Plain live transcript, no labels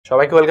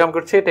সবাইকে ওয়েলকাম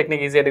করছি technique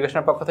easy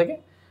এডুকেশনের পক্ষ থেকে।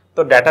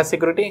 তো ডাটা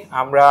সিকিউরিটি,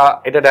 আমরা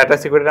এটা ডাটা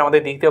সিকিউরিটির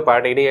আমাদের দ্বিতীয়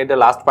পার্ট, এটা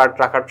লাস্ট পার্ট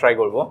রাখার ট্রাই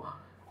করব।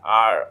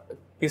 আর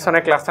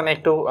পিছনের ক্লাসটা নিয়ে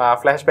একটু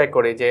ফ্ল্যাশব্যাক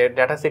করি যে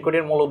ডাটা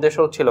সিকিউরিটির মূল উদ্দেশ্য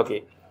ছিল কি,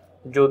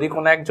 যদি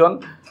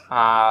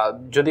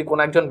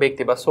কোনো একজন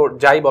ব্যক্তি বা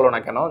যাই বলো না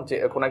কেন, যে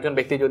কোনো একজন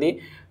ব্যক্তি যদি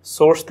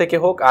সোর্স থেকে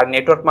হোক আর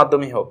নেটওয়ার্ক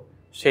মাধ্যমে হোক,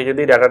 সে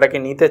যদি ডাটাটাকে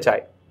নিতে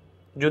চায়,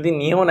 যদি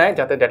নিয়েও নেয়,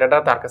 যাতে ডাটাটা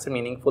তার কাছে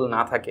মিনিংফুল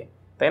না থাকে,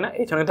 তাই না?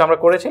 এই জন্যই তো আমরা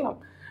করেছিলাম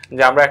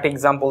যে আমরা একটা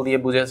এক্সাম্পল দিয়ে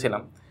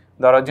বুঝেছিলাম।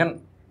 ধরো একজন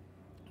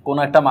কোনো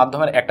একটা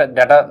মাধ্যমের একটা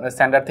ডাটা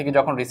স্ট্যান্ডার্ড থেকে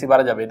যখন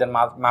রিসিভারে যাবে, এদের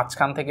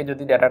মাঝখান থেকে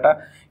যদি ডাটাটা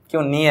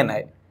কেউ নিয়ে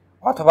নেয়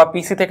অথবা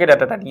পিসি থেকে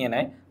ডাটাটা নিয়ে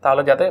নেয়,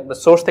 তাহলে যাতে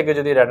সোর্স থেকে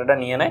যদি ডাটাটা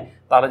নিয়ে নেয়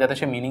তাহলে যাতে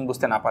সে মিনিং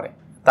বুঝতে না পারে,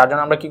 তার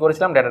জন্য আমরা কি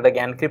করেছিলাম, ডাটাটাকে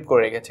এনক্রিপ্ট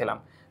করে রেখেছিলাম,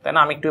 তাই না?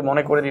 আমি একটু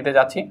মনে করে দিতে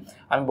যাচ্ছি।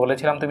 আমি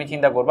বলেছিলাম তুমি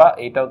চিন্তা করবা,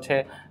 এইটা হচ্ছে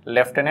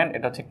লেফটেন্যান্ট,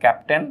 এটা হচ্ছে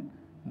ক্যাপ্টেন।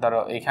 ধরো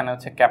এখানে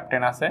হচ্ছে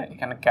ক্যাপ্টেন আছে,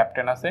 এখানে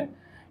ক্যাপ্টেন আছে।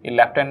 এই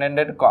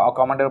লেফটেন্যান্টের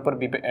কমান্ডের উপর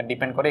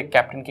ডিপেন্ড করে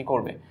ক্যাপ্টেন কি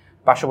করবে,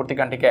 পার্শ্ববর্তী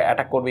কান্ট্রিকে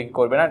অ্যাটাক করবে কি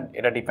করবে না,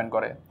 এটা ডিপেন্ড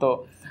করে। তো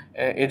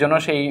এই জন্য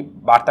সেই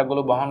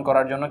বার্তাগুলো বহন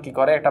করার জন্য কি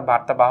করে, একটা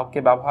বার্তা বাহককে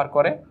ব্যবহার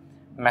করে,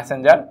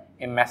 মেসেঞ্জার।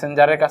 এই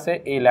মেসেঞ্জারের কাছে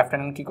এই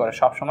লেফটেন্যান্ট কি করে,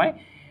 সবসময়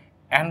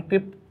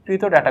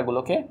এনক্রিপ্টকৃত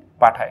ডাটাগুলোকে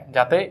পাঠায়,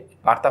 যাতে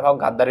বার্তাবাহক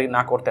গাদ্দারি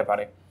না করতে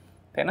পারে,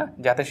 তাই না?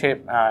 যাতে সে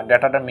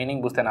ডাটাটার মিনিং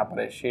বুঝতে না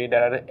পারে, সেই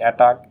ডাটার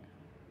অ্যাটাক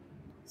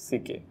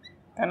সিকে,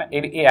 তাই না?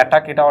 এই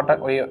অ্যাটাক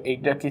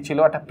এইটা কি ছিল,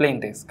 একটা প্লেন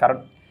টেক্সট। কারণ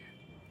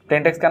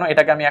প্লেন টেক্সট কেন,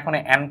 এটাকে আমি এখন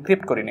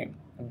এনক্রিপ্ট করিনি।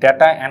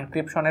 ডাটা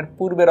এনক্রিপশনের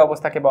পূর্বের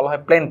অবস্থাকে বলা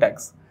হয় প্লেন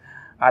টেক্সট।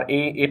 আর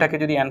এটাকে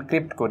যদি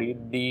এনক্রিপ্ট করি,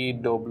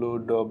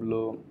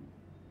 DWW,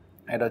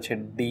 এটা হচ্ছে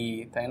ডি,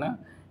 তাই না?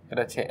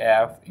 এটা হচ্ছে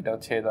এফ, এটা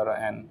হচ্ছে ধরো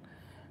এন,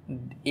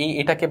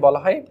 এটাকে বলা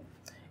হয়,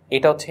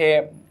 এটা হচ্ছে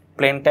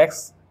প্লেন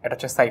টেক্সট, এটা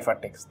হচ্ছে সাইফার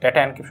টেক্সট। ডাটা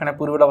এনক্রিপশনের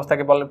পূর্বের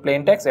অবস্থাকে বলে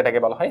প্লেন টেক্সট, এটাকে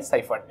বলা হয়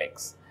সাইফার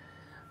টেক্সট।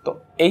 তো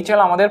এই ছিল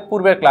আমাদের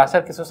পূর্বের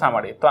ক্লাসের কিছু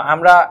সামারি। তো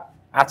আমরা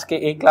আজকে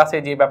এই ক্লাসে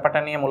যে ব্যাপারটা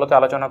নিয়ে মূলত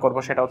আলোচনা করব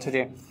সেটা হচ্ছে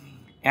যে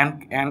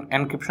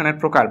এনক্রিপশনের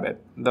প্রকারভেদ।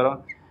 ধরো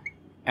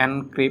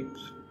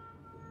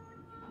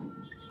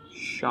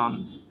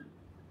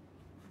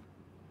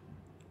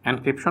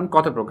এনক্রিপশন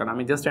কত প্রকার,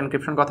 আমি জাস্ট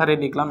এনক্রিপশন কথাটাই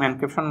লিখলাম।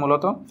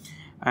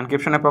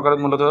 এনক্রিপশনের প্রকার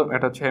মূলত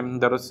এটা হচ্ছে,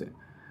 ধরো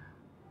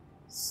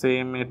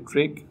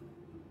সিমেট্রিক,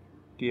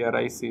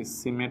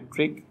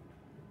 সিমেট্রিক,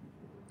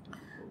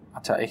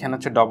 আচ্ছা এখানে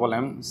হচ্ছে double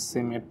M,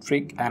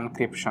 symmetric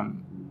encryption,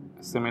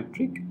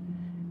 symmetric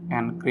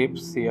encrypt,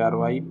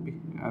 CRYP,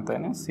 তাই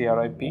না?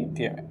 CRYP,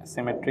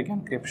 symmetric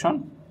encryption.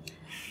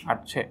 আর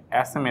হচ্ছে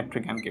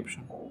asymmetric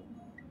encryption,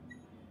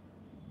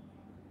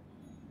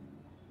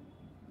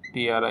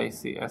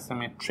 TRIC,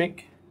 asymmetric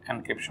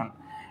encryption.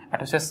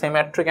 এটা হচ্ছে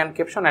সিমেট্রিক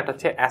এনক্রিপশন, এটা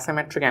হচ্ছে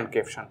অ্যাসিমেট্রিক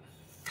এনক্রিপশন।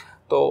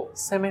 তো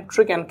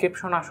সিমেট্রিক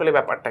এনক্রিপশন আসলে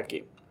ব্যাপারটা কি,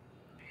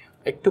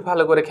 একটু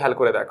ভালো করে খেয়াল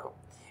করে দেখো।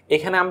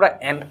 এখানে আমরা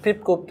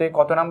এনক্রিপ্ট করতে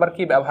কত নাম্বার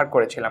কি ব্যবহার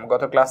করেছিলাম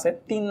গত ক্লাসে?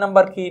 3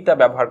 নাম্বার কিটা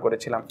ব্যবহার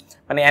করেছিলাম,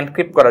 মানে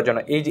এনক্রিপ্ট করার জন্য।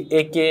 এই যে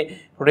এ কে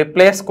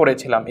রিপ্লেস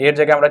করেছিলাম, এর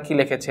জায়গায় আমরা কি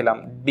লিখেছিলাম,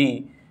 ডি,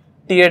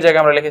 টি এর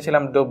জায়গায় আমরা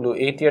লিখেছিলাম ডব্লিউ,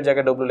 এই টি এর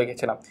জায়গায় ডব্লিউ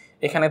লিখেছিলাম।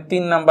 এখানে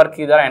 3 নাম্বার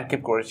কি দ্বারা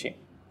এনক্রিপ্ট করেছি।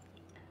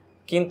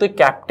 কিন্তু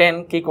ক্যাপ্টেন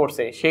কি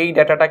করছে, সেই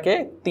ডাটাটাকে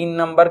 3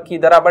 নাম্বার কি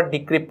দ্বারা আবার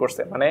ডিক্রিপ্ট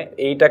করছে, মানে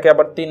এইটাকে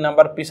আবার 3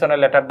 নাম্বার পিছনের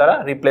লেটার দ্বারা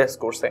রিপ্লেস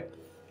করছে।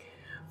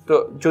 তো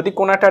যদি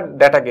কোনো একটা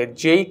ডাটাকে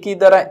যেই কি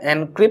দ্বারা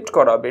এনক্রিপ্ট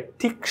করা হবে,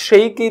 ঠিক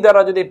সেই কি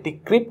দ্বারা যদি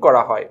ডিক্রিপ্ট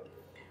করা হয়,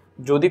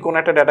 যদি কোনো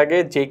একটা ডাটাকে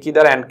যেই কি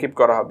দ্বারা এনক্রিপ্ট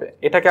করা হবে,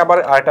 এটাকে আবার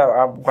আরেকটা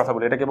কথা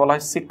বলি, এটাকে বলা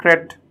হয়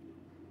সিক্রেট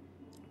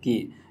কি,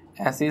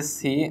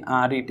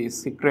 SECRET,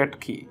 সিক্রেট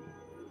কি।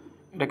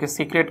 এটাকে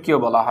সিক্রেট কিও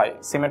বলা হয়,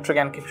 সিমেট্রিক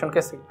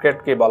এনক্রিপশনকে সিক্রেট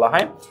কি বলা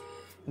হয়।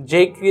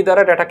 যেই কি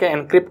দ্বারা ডাটাকে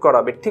এনক্রিপ্ট করা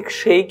হবে, ঠিক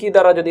সেই কি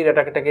দ্বারা যদি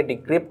ডাটাকে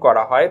ডিক্রিপ্ট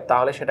করা হয়,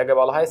 তাহলে সেটাকে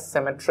বলা হয়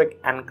সিমেট্রিক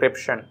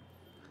এনক্রিপশন।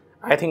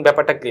 আই থিঙ্ক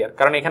ব্যাপারটা ক্লিয়ার।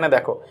 কারণ এখানে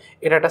দেখো,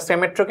 এটা একটা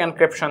সিমেট্রিক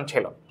এনক্রিপশন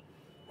ছিল,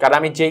 কারণ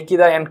আমি যেই কি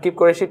দ্বারা এনক্রিপ্ট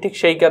করেছি ঠিক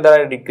সেই কি দ্বারা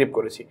ডিক্রিপ্ট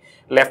করেছি।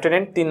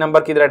 লেফটেন্যান্ট 3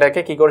 নাম্বার কি দ্বারা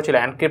এটাকে কি করেছিল,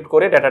 এনক্রিপ্ট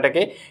করে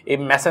ডাটাটাকে এই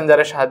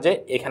মেসেঞ্জারের সাহায্যে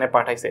এখানে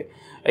পাঠাইছে।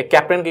 এই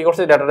ক্যাপ্টেন কি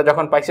করছে, ডাটাটা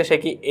যখন পাইছে সে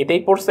কি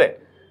এটাই পড়ছে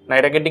না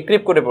এটাকে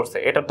ডিক্রিপ্ট করে পড়ছে?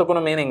 এটার তো কোনো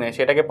মিনিং নেই,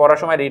 সেটাকে পড়ার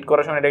সময় রিড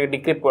করার সময় এটাকে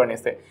ডিক্রিপ্ট করে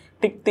নিছে।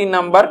 ঠিক 3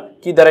 নাম্বার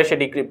কি দ্বারা সে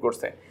ডিক্রিপ্ট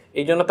করছে,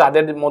 এই জন্য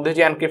তাদের মধ্যে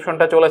যে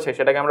এনক্রিপশনটা চলেছে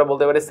সেটাকে আমরা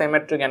বলতে পারি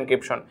সিমেট্রিক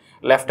এনক্রিপশন।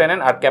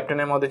 লেফটেন্যান্ট আর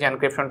ক্যাপ্টেনের মধ্যে যে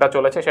এনক্রিপশনটা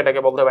চলেছে সেটাকে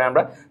বলতে পারি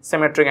আমরা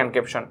সিমেট্রিক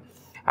এনক্রিপশন।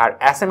 আর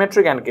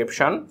অ্যাসিমেট্রিক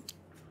এনক্রিপশন,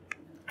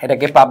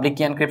 এটাকে পাবলিক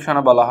কি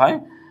এনক্রিপশনও বলা হয়।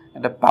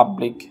 এটা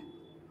পাবলিক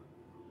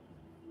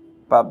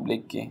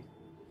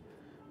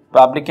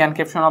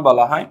এনক্রিপশনও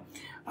বলা হয়।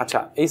 আচ্ছা,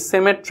 এই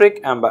সিমেট্রিক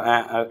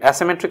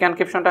অ্যাসিমেট্রিক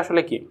এনক্রিপশনটা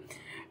আসলে কি?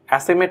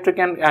 অ্যাসিমেট্রিক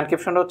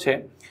এনক্রিপশনটা হচ্ছে,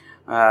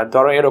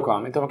 ধরো এরকম,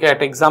 আমি তোমাকে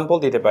একটা এক্সাম্পল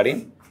দিতে পারি।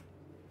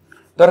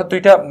 ধরো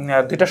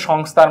দুইটা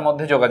সংস্থার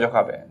মধ্যে যোগাযোগ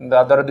হবে।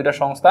 ধরো দুইটা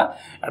সংস্থা,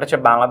 এটা হচ্ছে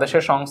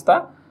বাংলাদেশের সংস্থা,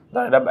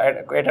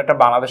 এটা একটা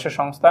বাংলাদেশের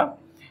সংস্থা,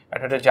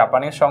 এটা একটা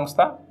জাপানিজ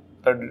সংস্থা।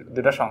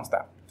 দুইটা সংস্থা,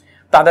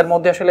 তাদের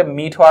মধ্যে আসলে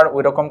মিট হওয়ার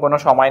ওই রকম কোনো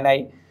সময় নাই,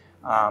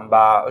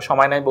 বা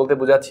সময় নাই বলতে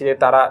বোঝাচ্ছি যে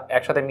তারা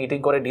একসাথে মিটিং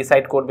করে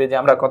ডিসাইড করবে যে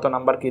আমরা কত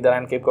নাম্বার কি দ্বারা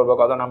এনক্রিপ্ট করবো,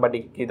 কত নাম্বার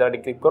কি দ্বারা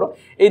ডিক্রিপ্ট করবো,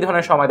 এই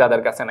ধরনের সময়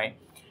তাদের কাছে নাই।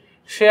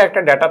 সে একটা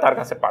ডাটা তার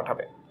কাছে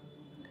পাঠাবে,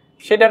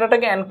 সেই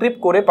ডাটাটাকে এনক্রিপ্ট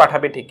করে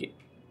পাঠাবে ঠিকই,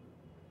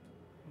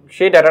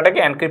 সেই ডাটাটাকে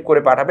এনক্রিপ্ট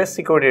করে পাঠাবে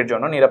সিকিউরিটির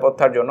জন্য,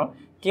 নিরাপত্তার জন্য,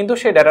 কিন্তু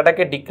সেই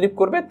ডাটাটাকে ডিক্রিপ্ট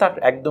করবে তার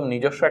একদম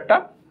নিজস্ব একটা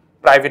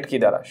প্রাইভেট কি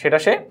দ্বারা। সেটা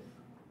সে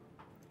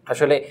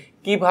আসলে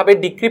কিভাবে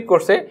ডিক্রিপ্ট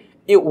করছে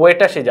এই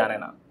ওয়েটা সে জানে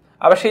না।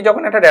 আবার সে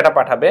যখন একটা ডাটা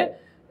পাঠাবে,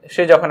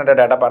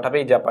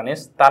 এই জাপানিজ,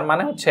 তার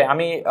মানে হচ্ছে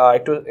আমি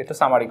একটু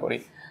সামারি করি,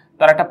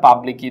 তার একটা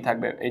পাবলিক কি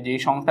থাকবে, এই যে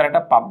এই সংস্থার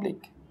একটা পাবলিক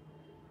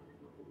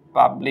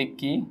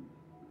কি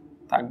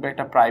থাকবে,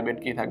 একটা প্রাইভেট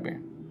কি থাকবে,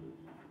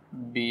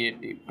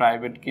 বিএটি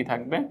প্রাইভেট কি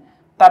থাকবে,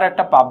 তার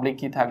একটা পাবলিক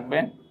কি থাকবে,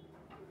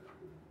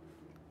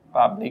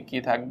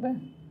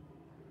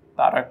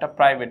 তার একটা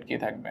প্রাইভেট কি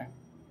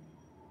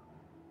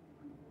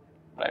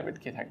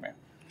থাকবে।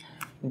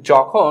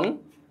 যখন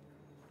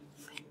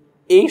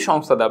এই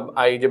সংস্থাটা,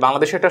 এই যে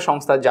বাংলাদেশের একটা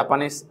সংস্থা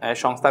জাপানিজ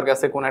সংস্থার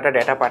কাছে কোনো একটা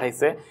ডেটা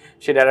পাঠাইছে,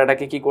 সেই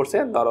ডাটাটাকে কি করছে,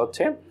 ধরো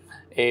হচ্ছে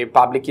এই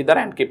পাবলিক কি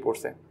দ্বারা এনক্রিপ্ট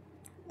করছে,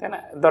 তাই না?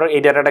 ধরো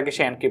এই ডাটাটাকে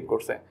সে এনক্রিপ্ট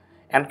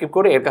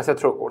করে এর কাছে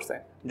থ্রো করছে।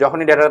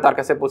 যখনই ডাটাটা তার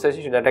কাছে পৌঁছেছে,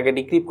 সেই ডাটাকে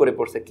ডিক্রিপ্ট করে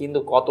পড়ছে, কিন্তু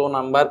কত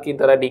নাম্বার কি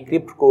দ্বারা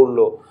ডিক্রিপ্ট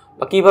করলো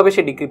বা কিভাবে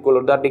সে ডিক্রিপ্ট করলো,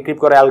 তার ডিক্রিপ্ট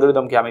করার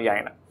অ্যালগরিদম কি আমি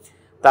জানি না।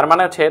 তার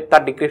মানে হচ্ছে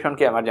তার ডিক্রিপশন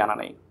কি আমার জানা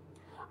নেই।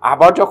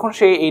 আবার যখন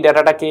সে এই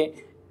ডাটাটাকে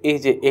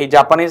এই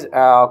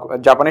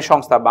জাপানিজ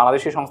সংস্থা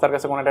বাংলাদেশি সংস্থার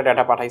কাছে কোনো একটা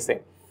ডাটা পাঠাইছে,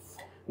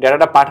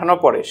 ডাটাটা পাঠানোর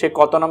পরে সে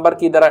কত নাম্বার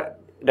কি দ্বারা,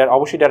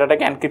 অবশ্যই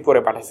ডাটাটাকে এনক্রিপ্ট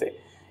করে পাঠাইছে,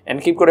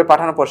 এনক্রিপ্ট করে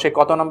পাঠানোর পর সে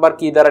কত নাম্বার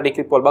কি দ্বারা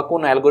ডিক্রিপ্ট করল বা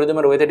কোন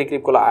অ্যালগরিদমের ওয়েতে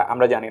ডিক্রিপ্ট করলো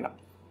আমরা জানি না।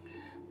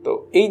 তো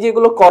এই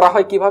যেগুলো করা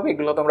হয় কিভাবে,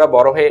 এগুলো তোমরা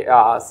বড় হয়ে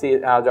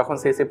যখন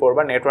সিসি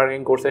পড়বা,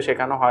 নেটওয়ার্কিং কোর্সে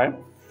শেখানো হয়।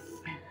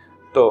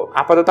 তো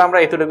আপাতত আমরা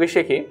এতটুকুই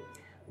শিখি,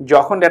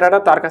 যখন ডাটাটা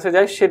তার কাছে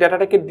যায় সে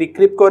ডাটাটাকে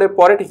ডিক্রিপ্ট করে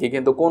পরে ঠিকই,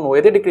 কিন্তু কোন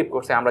ওয়েতে ডিক্রিপ্ট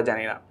করছে আমরা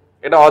জানি না,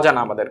 এটা অজানা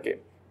আমাদেরকে।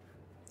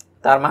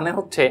 তার মানে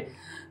হচ্ছে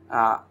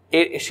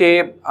সে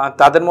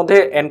তাদের মধ্যে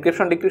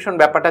এনক্রিপশন ডিক্রিপশন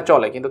ব্যাপারটা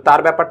চলে, কিন্তু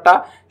তার ব্যাপারটা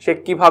সে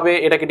কিভাবে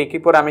এটাকে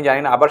ডিক্রিপ্ট করে আমি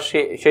জানি না। আবার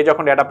সে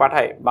যখন ডাটা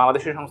পাঠায়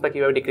বাংলাদেশের সংস্থা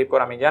কিভাবে ডিক্রিপ্ট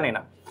করে আমি জানি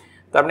না।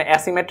 তার মানে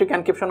অ্যাসিমেট্রিক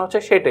এনক্রিপশন হচ্ছে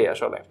সেটাই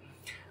আসলে,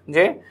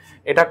 যে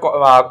এটা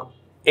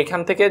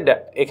এখান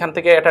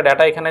থেকে একটা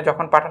ডাটা এখানে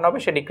যখন পাঠানো হবে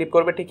সে ডিক্রিপ্ট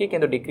করবে ঠিকই,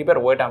 কিন্তু ডিক্রিপ্টের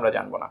ওয়েট আমরা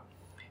জানবো না।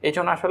 এই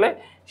জন্য আসলে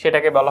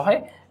সেটাকে বলা হয়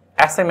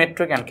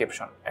অ্যাসিমেট্রিক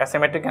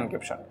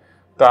এনক্রিপশন।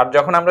 তো আর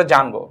যখন আমরা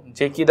জানবো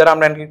যে কি দ্বারা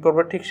আমরা এনক্রিপ্ট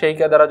করবো, ঠিক সেই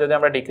দ্বারা যদি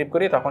আমরা ডিক্রিপ্ট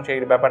করি, তখন সেই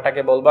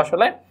ব্যাপারটাকে বলবো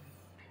আসলে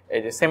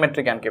এই যে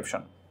সিমেট্রিক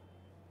এনক্রিপশন।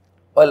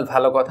 ওয়েল,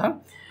 ভালো কথা।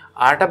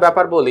 আর একটা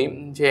ব্যাপার বলি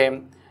যে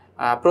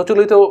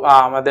প্রচলিত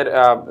আমাদের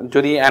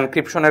যদি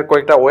এনক্রিপশনের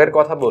কয়েকটা ওয়ের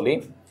কথা বলি,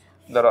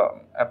 ধরো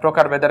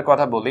প্রকারভেদের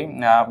কথা বলি,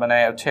 মানে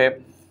হচ্ছে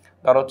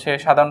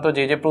সাধারণত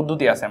যে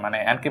পদ্ধতি আছে, মানে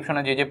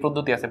এনক্রিপশনের যে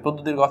পদ্ধতি আছে,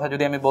 পদ্ধতির কথা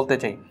যদি আমি বলতে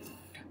চাই,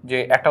 যে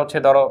একটা হচ্ছে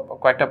ধরো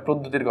কয়েকটা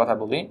পদ্ধতির কথা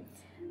বলি।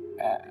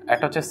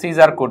 একটা হচ্ছে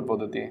সিজার কোড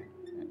পদ্ধতি,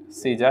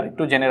 সিজার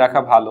একটু জেনে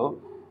রাখা ভালো,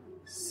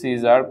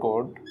 সিজার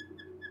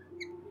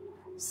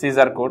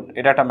কোড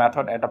এটা একটা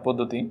মেথড, একটা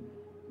পদ্ধতি,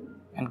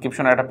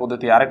 এনক্রিপশনের একটা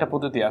পদ্ধতি। আরেকটা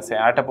পদ্ধতি আছে,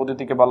 আরেকটা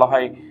পদ্ধতিকে বলা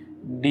হয়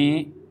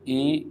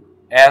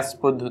DES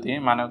পদ্ধতি,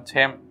 মানে হচ্ছে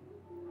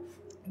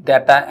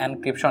ডেটা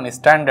এনক্রিপশন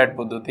স্ট্যান্ডার্ড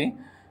পদ্ধতি।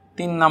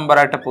 3 নম্বর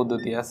একটা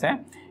পদ্ধতি আছে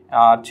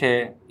হচ্ছে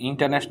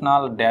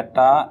ইন্টারন্যাশনাল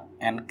ডেটা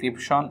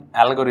এনক্রিপশন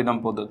অ্যালগরিদম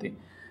পদ্ধতি।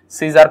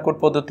 সিজার কোড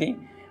পদ্ধতি,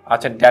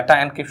 আচ্ছা ডেটা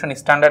এনক্রিপশন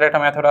স্ট্যান্ডার্ড একটা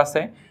মেথড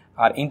আছে,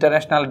 আর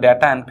ইন্টারন্যাশনাল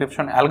ডেটা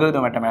এনক্রিপশন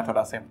অ্যালগরিদম একটা মেথড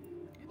আছে।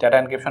 ডেটা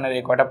এনক্রিপশনের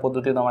এই কয়টা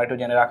পদ্ধতি তোমার একটু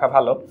জেনে রাখা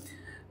ভালো।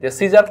 যে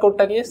সিজার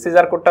কোডটা কি,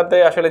 সিজার কোডটাতে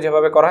আসলে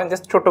যেভাবে করা হয়,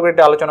 জাস্ট ছোট্ট করে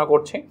একটু আলোচনা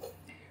করছি।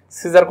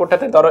 সিজার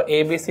কোডটাতে ধরো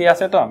ABC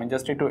আছে, তো আমি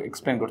জাস্ট একটু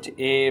এক্সপ্লেন করছি।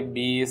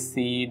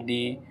 ABCD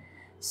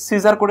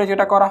সিজার কোডে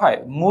যেটা করা হয়,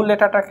 মূল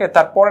লেটারটাকে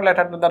তার পরের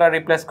লেটারটা দ্বারা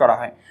রিপ্লেস করা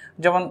হয়।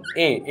 যেমন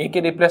A কে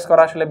রিপ্লেস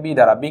করা আসলে B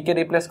দ্বারা, B কে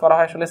রিপ্লেস করা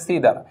হয় আসলে C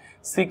দ্বারা,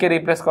 C কে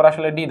রিপ্লেস করা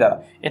আসলে D দ্বারা।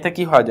 এতে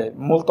কি হয়ে যায়,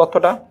 মূল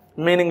তথ্যটা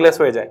মিনিংলেস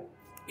হয়ে যায়।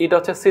 এটা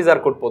হচ্ছে সিজার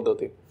কোড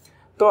পদ্ধতি।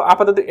 তো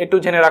আপাতত একটু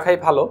জেনে রাখাই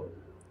ভালো।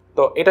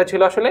 তো এটা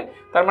ছিল আসলে,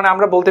 তার মানে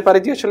আমরা বলতে পারি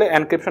যে আসলে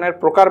এনক্রিপশনের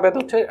প্রকারভেদ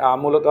হচ্ছে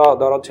মূলত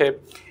ধর হচ্ছে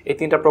এই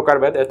 3টা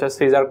প্রকারভেদ। এটা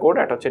সিজার কোড,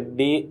 এটা হচ্ছে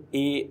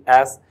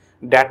DES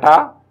ডেটা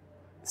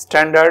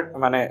স্ট্যান্ডার্ড,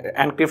 মানে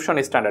encryption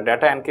standard,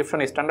 data encryption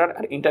standard,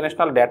 আর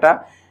ইন্টারন্যাশনাল ডেটা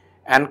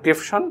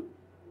এনক্রিপশন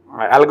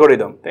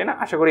অ্যালগরিদম, তাই না?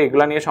 আশা করি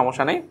এগুলো নিয়ে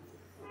সমস্যা নেই।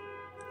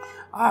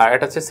 আর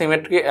এটা হচ্ছে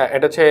সিমেট্রিক,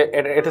 এটা হচ্ছে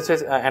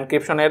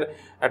এনক্রিপশনের,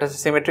 এটা হচ্ছে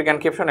সিমেট্রিক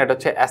এনক্রিপশন, এটা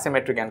হচ্ছে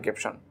অ্যাসিমেট্রিক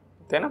এনক্রিপশন,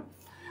 তাই না?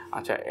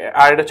 আচ্ছা,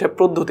 আর এটা হচ্ছে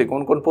পদ্ধতি,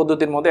 কোন কোন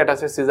পদ্ধতির মধ্যে, এটা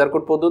হচ্ছে সিজার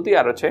কোড পদ্ধতি,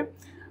 আর হচ্ছে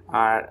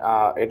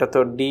এটা তো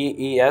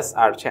DES,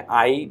 আর হচ্ছে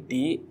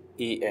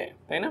IDEA,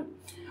 তাই না?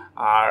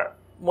 আর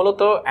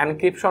মূলত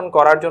এনক্রিপশন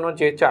করার জন্য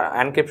যে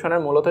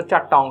এনক্রিপশনের মূলত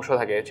 4টা অংশ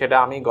থাকে, সেটা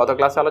আমি গত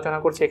ক্লাসে আলোচনা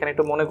করছি, এখানে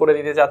একটু মনে করে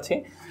দিতে যাচ্ছি।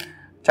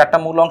 4টা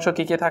মূল অংশ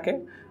কী কী থাকে,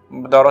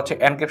 ধরো হচ্ছে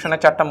এনক্রিপশনের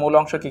 4টা মূল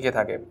অংশ কী কী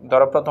থাকে।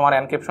 ধরো তোমার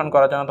এনক্রিপশন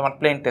করার জন্য তোমার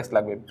প্লেন টেক্সট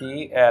লাগবে,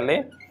 PLA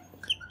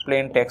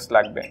প্লেন টেক্সট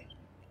লাগবে।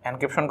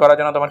 এনক্রিপশন করার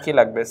জন্য তোমার কি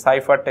লাগবে,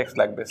 সাইফার টেক্সট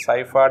লাগবে,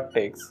 cipher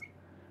text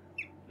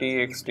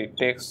TXT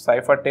text,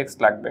 cipher text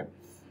লাগবে।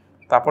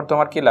 তারপর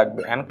তোমার কি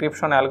লাগবে,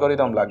 এনক্রিপশন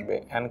অ্যালগরিদম লাগবে,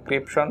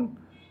 এনক্রিপশন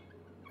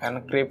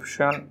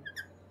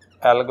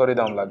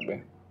অ্যালগরিদম লাগবে,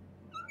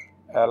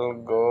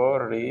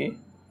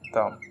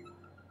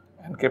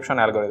 এনক্রিপশন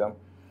অ্যালগরিদম।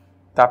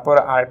 তারপর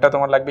আরেকটা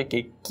তোমার লাগবে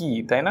কি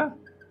তাই না,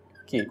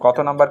 কি কত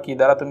নাম্বার কি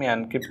দ্বারা তুমি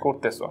এনক্রিপ্ট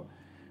করতেছো।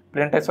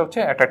 প্লেন টেক্সট হচ্ছে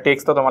একটা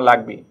টেক্সট তো তোমার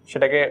লাগবেই,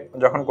 সেটাকে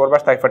যখন করবা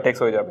সাইফার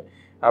টেক্সট হয়ে যাবে,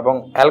 এবং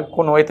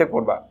কোন ওয়েতে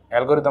করবা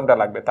অ্যালগোরিদমটা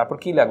লাগবে, তারপর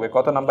কি লাগবে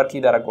কত নাম্বার কি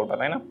দ্বারা করবা,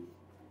 তাই না।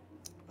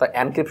 তা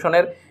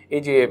এনক্রিপশনের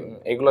এই যে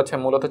এগুলো হচ্ছে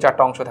মূলত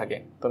 4টা অংশ থাকে।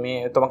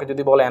 তোমাকে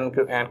যদি বলে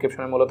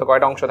এনক্রিপশনের মূলত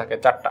কয়টা অংশ থাকে,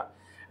 4টা।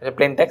 এটা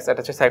প্লেন টেক্সট, এটা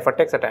হচ্ছে সাইফার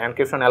টেক্সট, এটা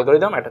এনক্রিপশন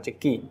অ্যালগোরিদম, এটা হচ্ছে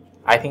কি।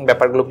 আই থিঙ্ক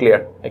ব্যাপারগুলো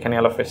ক্লিয়ার। এখানে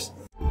আল্লাহ হাফেজ।